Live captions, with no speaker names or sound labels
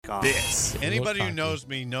This Anybody who knows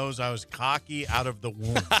me knows I was cocky out of the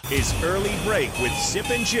womb. is Early Break with Sip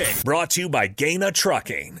and Jake, brought to you by Gaina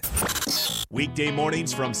Trucking. Weekday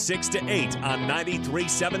mornings from 6 to 8 on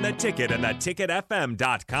 93.7 The Ticket and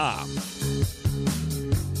theticketfm.com.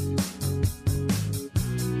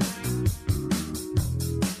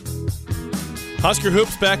 Husker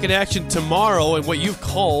Hoops back in action tomorrow in what you've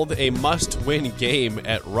called a must-win game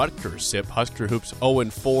at Rutgers. Sip, Husker Hoops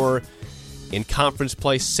 0-4 in conference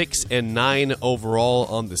play, 6-9 overall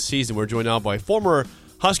on the season. We're joined now by former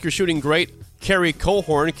Husker shooting great Cary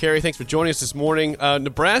Cochran. Cary, thanks for joining us this morning.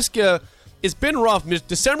 Nebraska, it's been rough.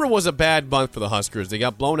 December was a bad month for the Huskers. They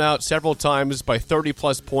got blown out several times by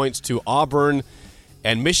 30-plus points to Auburn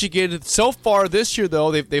and Michigan. So far this year,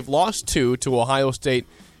 though, they've lost 2 to Ohio State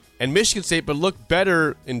and Michigan State, but look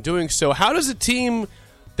better in doing so. How does a team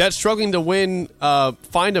that's struggling to win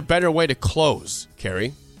find a better way to close,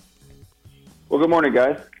 Cary? Well, good morning,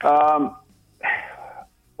 guys. Well,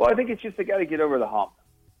 I think it's just they got to get over the hump.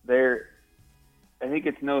 I think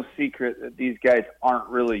it's no secret that these guys aren't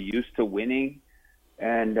really used to winning,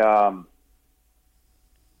 and it's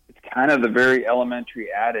kind of the very elementary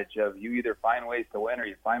adage of you either find ways to win or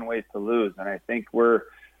you find ways to lose. And I think we're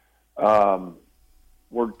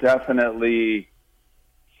definitely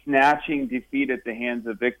snatching defeat at the hands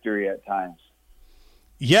of victory at times.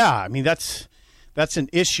 Yeah, I mean, that's an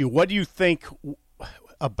issue. What do you think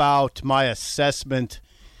about my assessment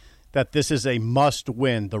that this is a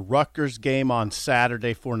must-win? The Rutgers game on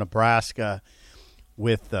Saturday for Nebraska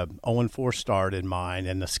with the 0-4 start in mind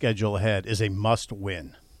and the schedule ahead is a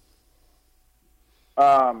must-win.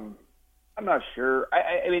 I'm not sure.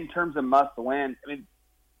 I mean, in terms of must-win, I mean,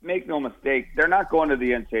 make no mistake, they're not going to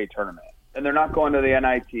the NCAA tournament, and they're not going to the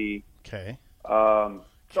NIT. Okay.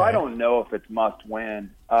 So I don't know if it's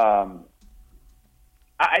must-win.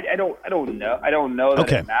 I don't know. I don't know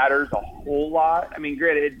that it matters a whole lot. I mean,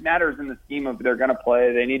 granted, it matters in the scheme of they're going to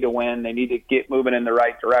play. They need to win. They need to get moving in the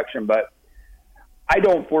right direction. But I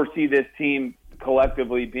don't foresee this team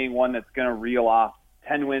collectively being one that's going to reel off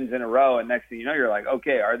 10 wins in a row. And next thing you know, you're like,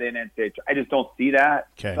 okay, are they an NCAA? I just don't see that.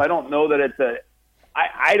 Okay. So I don't know that it's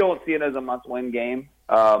I don't see it as a must-win game,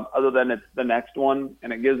 other than it's the next one,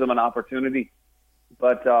 and it gives them an opportunity.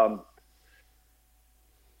 But I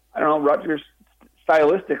don't know, Rutgers,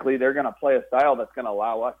 stylistically, they're going to play a style that's going to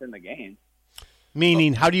allow us in the game.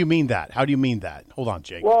 Meaning, how do you mean that? How do you mean that? Hold on,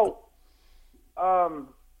 Jake. Well, I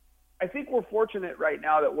think we're fortunate right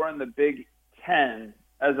now that we're in the Big Ten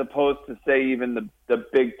as opposed to, say, even the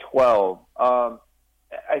Big 12. I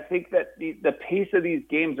think that the pace of these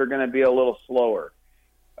games are going to be a little slower.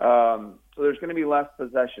 So there's going to be less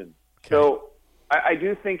possession. Okay. So I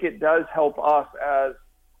do think it does help us as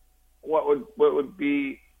what would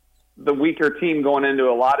be the weaker team going into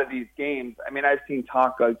a lot of these games. I mean, I've seen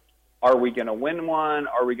talk like, are we going to win one?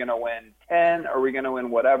 Are we going to win 10? Are we going to win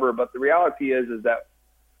whatever? But the reality is that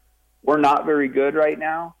we're not very good right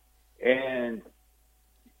now. And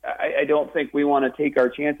I don't think we want to take our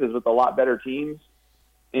chances with a lot better teams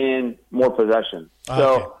in more possession. Okay.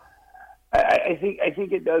 So I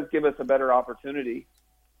think it does give us a better opportunity.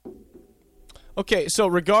 Okay, so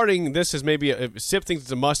regarding this as maybe Sip thinks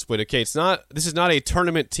it's a must-win. Okay, this is not a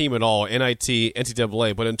tournament team at all, NIT,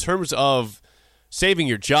 NCAA, but in terms of saving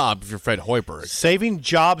your job if you're Fred Hoiberg. Saving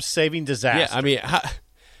jobs, saving disaster. Yeah, I mean,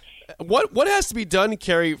 what has to be done,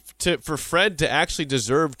 Cary, for Fred to actually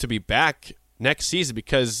deserve to be back next season?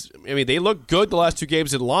 Because, I mean, they look good the last 2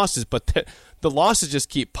 games in losses, but the losses just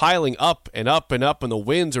keep piling up and up and up, and the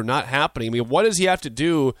wins are not happening. I mean, what does he have to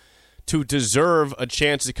do to deserve a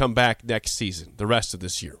chance to come back next season, the rest of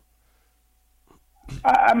this year?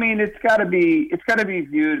 I mean, it's got to be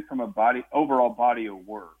viewed from a overall body of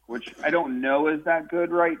work, which I don't know is that good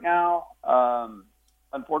right now,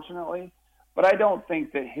 unfortunately. But I don't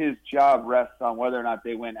think that his job rests on whether or not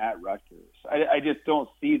they win at Rutgers. I just don't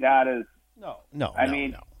see that as no. I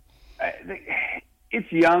mean,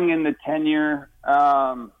 it's young in the tenure.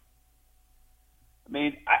 I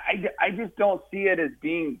mean, I just don't see it as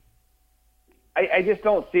being. I just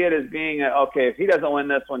don't see it as being okay. If he doesn't win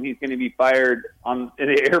this one, he's going to be fired in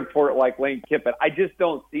the airport like Lane Kiffin. I just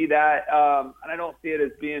don't see that, and I don't see it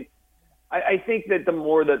as being. I think that the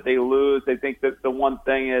more that they lose, I think that the one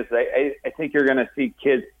thing is I think you're going to see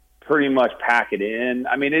kids pretty much pack it in.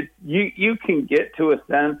 I mean, you can get to a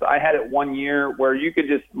sense. I had it one year where you could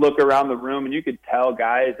just look around the room and you could tell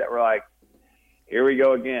guys that were like, "Here we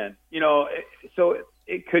go again." You know, so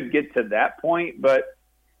it could get to that point, but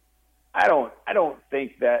I don't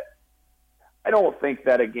think that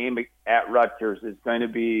a game at Rutgers is going to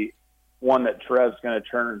be one that Trev's going to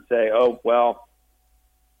turn and say, "Oh, well,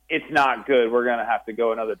 it's not good. We're going to have to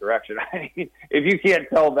go another direction. I mean, if you can't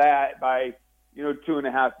tell that by,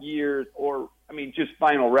 2.5 years or, just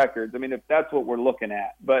final records, if that's what we're looking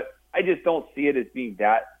at. But I just don't see it as being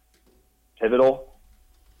that pivotal.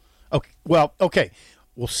 Okay. Well, okay.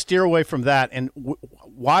 We'll steer away from that. And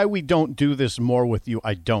why we don't do this more with you,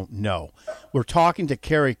 I don't know. We're talking to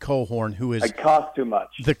Cary Cochran, who is – it costs too much.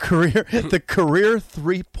 The career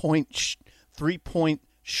three-point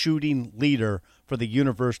shooting leader for the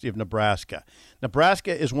University of Nebraska.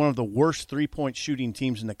 Nebraska is one of the worst three-point shooting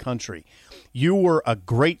teams in the country. You were a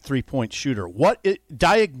great three-point shooter.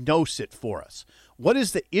 Diagnose it for us. What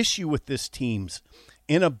is the issue with this team's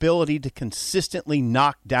inability to consistently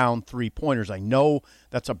knock down three-pointers? I know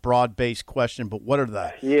that's a broad-based question, but what are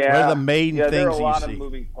the main things you see? There are a lot of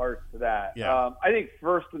moving parts to that. Yeah. I think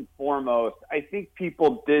first and foremost, I think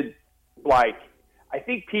people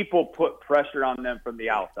put pressure on them from the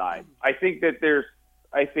outside. I think that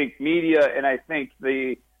media and I think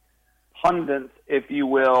the pundits, if you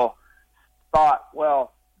will, thought,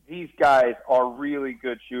 well, these guys are really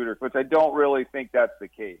good shooters, which I don't really think that's the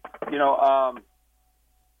case.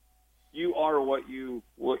 You are what your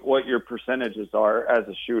percentages are as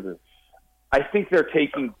a shooter. I think they're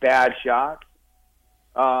taking bad shots.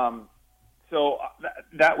 So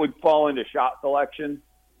that would fall into shot selection.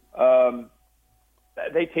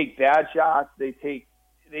 They take bad shots. They take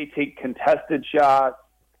contested shots.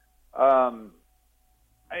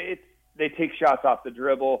 They take shots off the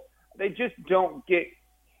dribble. They just don't get.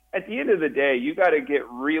 At the end of the day, you got to get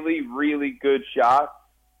really, really good shots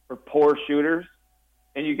for poor shooters,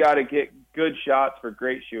 and you got to get good shots for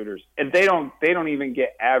great shooters. And they don't even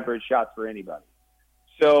get average shots for anybody.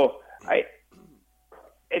 So at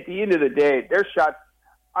the end of the day, their shots,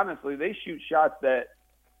 honestly, they shoot shots that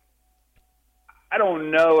I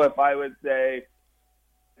don't know if I would say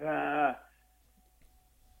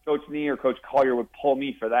Coach Nee or Coach Collier would pull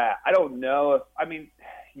me for that. I don't know.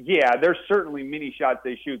 There's certainly many shots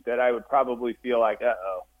they shoot that I would probably feel like,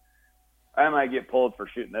 I might get pulled for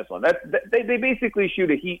shooting this one. They basically shoot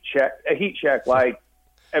a heat check like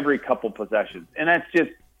every couple possessions, and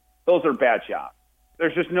those are bad shots.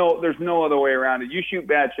 There's no other way around it. You shoot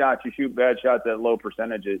bad shots at low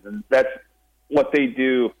percentages, and that's what they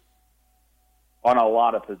do on a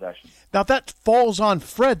lot of possessions. Now that falls on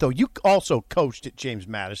Fred, though. You also coached at James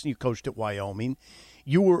Madison. You coached at Wyoming.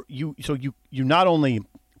 You not only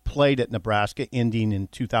played at Nebraska, ending in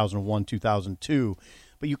 2001, 2002,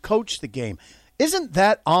 but you coached the game. Isn't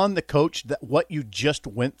that on the coach, that what you just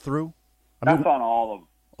went through? That's on all of them.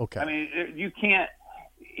 Okay. You can't –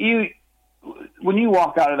 when you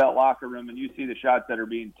walk out of that locker room and you see the shots that are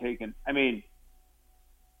being taken, I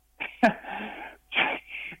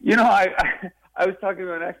was talking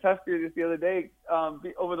to an ex-Husker just the other day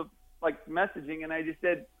over the messaging, and I just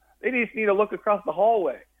said they just need to look across the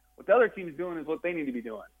hallway. What the other team's doing is what they need to be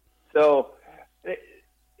doing. So the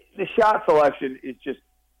shot selection is just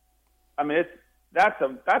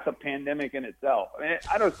that's a pandemic in itself. I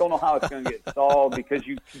just don't know how it's going to get solved because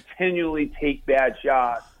you continually take bad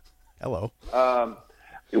shots. Hello.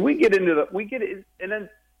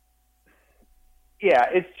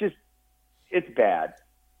 It's bad.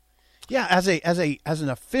 Yeah, as an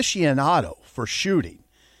aficionado for shooting,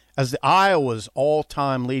 as the Iowa's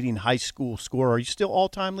all-time leading high school scorer, are you still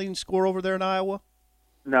all-time leading scorer over there in Iowa?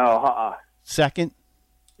 No, Second?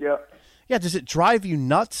 Yep. Yeah, does it drive you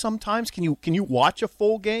nuts sometimes? Can you watch a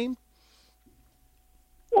full game?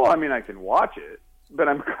 Well, I can watch it, but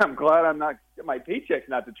I'm glad I'm not. My paycheck's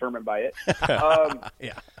not determined by it.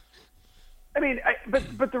 Yeah.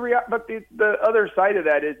 But the other side of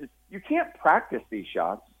that is you can't practice these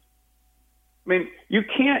shots. You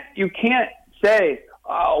can't say,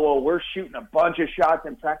 oh well, we're shooting a bunch of shots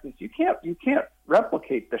in practice. You can't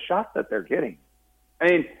replicate the shots that they're getting.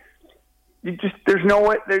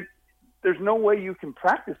 There's no way you can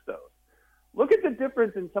practice those. Look at the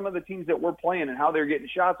difference in some of the teams that we're playing and how they're getting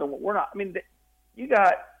shots and what we're not.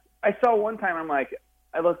 I saw one time,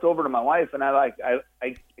 I looked over to my wife and I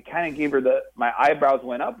kind of gave her my eyebrows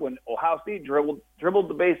went up when Ohio State dribbled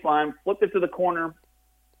the baseline, flipped it to the corner,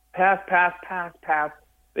 pass.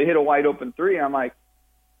 They hit a wide open three. I'm like,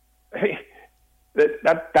 hey,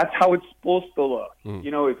 that's how it's supposed to look.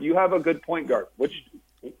 If you have a good point guard, which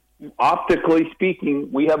optically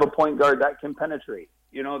speaking, we have a point guard that can penetrate.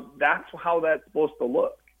 That's how that's supposed to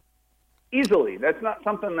look. Easily. That's not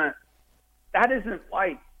something that isn't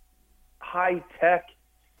like high tech,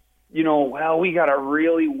 well, we got to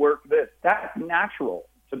really work this. That's natural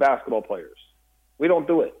to basketball players. We don't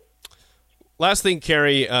do it. Last thing,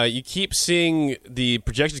 Cary, you keep seeing the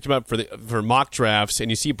projections come up for mock drafts,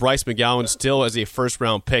 and you see Bryce McGowan still as a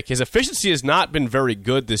first-round pick. His efficiency has not been very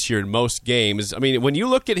good this year in most games. I mean, when you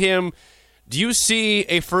look at him, do you see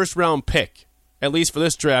a first-round pick, at least for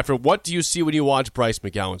this draft, or what do you see when you watch Bryce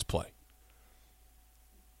McGowan's play?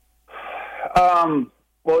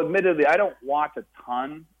 Well, admittedly, I don't watch a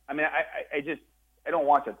ton. I mean, I don't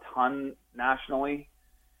watch a ton nationally.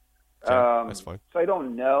 Okay, that's fine. So I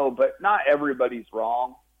don't know, but not everybody's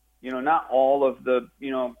wrong. Not all of the,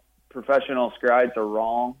 professional scribes are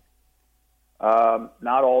wrong.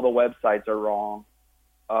 Not all the websites are wrong.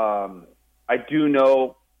 I do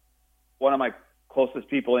know one of my closest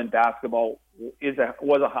people in basketball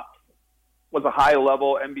was a high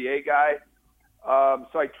level NBA guy.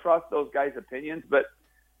 So I trust those guys' opinions, but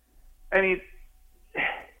I mean,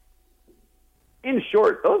 in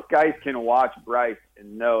short, those guys can watch Bryce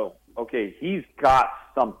and know, okay, he's got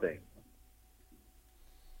something.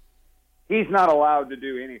 He's not allowed to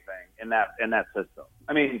do anything in that system.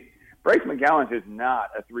 I mean, Bryce McGowan is not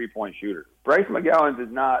a three-point shooter. Bryce McGowan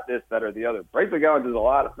is not this, that, or the other. Bryce McGowan is a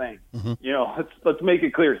lot of things. Mm-hmm. Let's make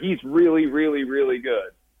it clear. He's really, really, really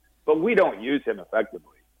good, but we don't use him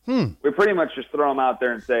effectively. We pretty much just throw him out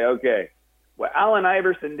there and say, okay, what Allen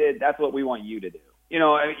Iverson did, that's what we want you to do.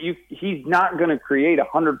 He's not going to create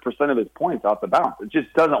 100% of his points off the bounce. It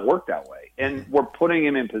just doesn't work that way. And we're putting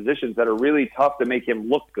him in positions that are really tough to make him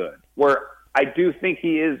look good, where I do think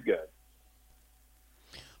he is good.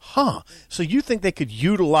 Huh. So you think they could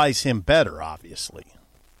utilize him better, obviously.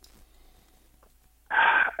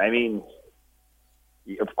 I mean,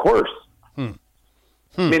 of course.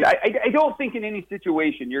 I mean, I don't think in any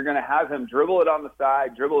situation you're going to have him dribble it on the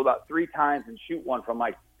side, dribble about 3 times, and shoot one from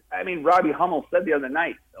Robbie Hummel said the other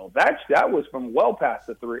night, that was from well past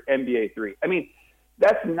the NBA 3. I mean,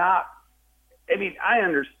 that's not – I mean, I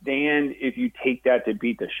understand if you take that to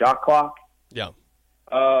beat the shot clock. Yeah.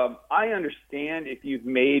 I understand if you've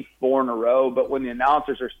made 4 in a row, but when the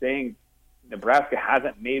announcers are saying Nebraska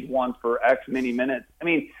hasn't made one for X many minutes, I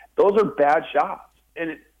mean, those are bad shots.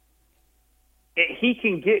 And he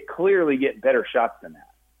can clearly get better shots than that.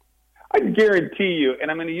 I guarantee you,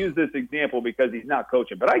 and I'm going to use this example because he's not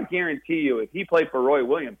coaching, but I guarantee you if he played for Roy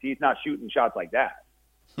Williams, he's not shooting shots like that.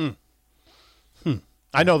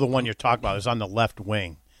 I know the one you're talking about is on the left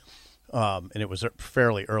wing, and it was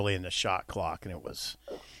fairly early in the shot clock, and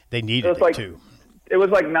they needed it too. It was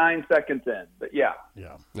like 9 seconds in, but yeah.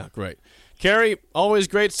 Yeah. Not great. Cary, always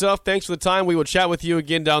great stuff. Thanks for the time. We will chat with you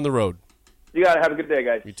again down the road. You got to have a good day,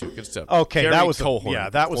 guys. You too. Good stuff. Okay, Cary that was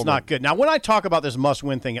Cochran, that was not good. Now, when I talk about this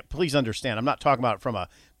must-win thing, please understand, I'm not talking about it from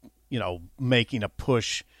making a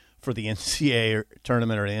push for the NCAA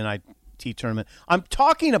tournament or the NIT tournament. I'm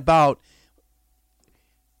talking about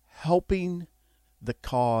helping the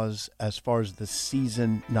cause as far as the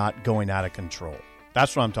season not going out of control.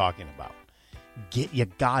 That's what I'm talking about. You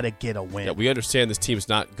got to get a win. Yeah, we understand this team's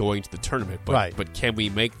not going to the tournament, but, right. But can we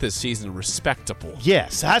make this season respectable?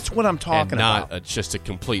 Yes, that's what I'm talking about. Not just a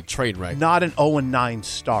complete train wreck. Not an 0-9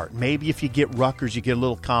 start. Maybe if you get Rutgers, you get a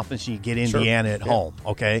little confidence and you get Indiana at home,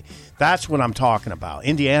 okay? That's what I'm talking about.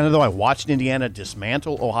 Indiana, though, I watched Indiana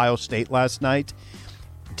dismantle Ohio State last night.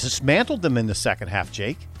 Dismantled them in the second half,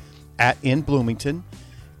 Jake, in Bloomington.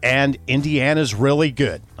 And Indiana's really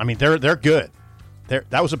good. I mean, they're good.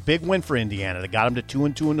 That was a big win for Indiana. They got them to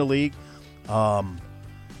 2-2 in the league.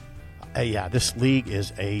 This league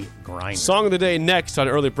is a grind. Song of the day next on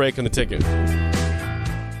Early Break on the Ticket.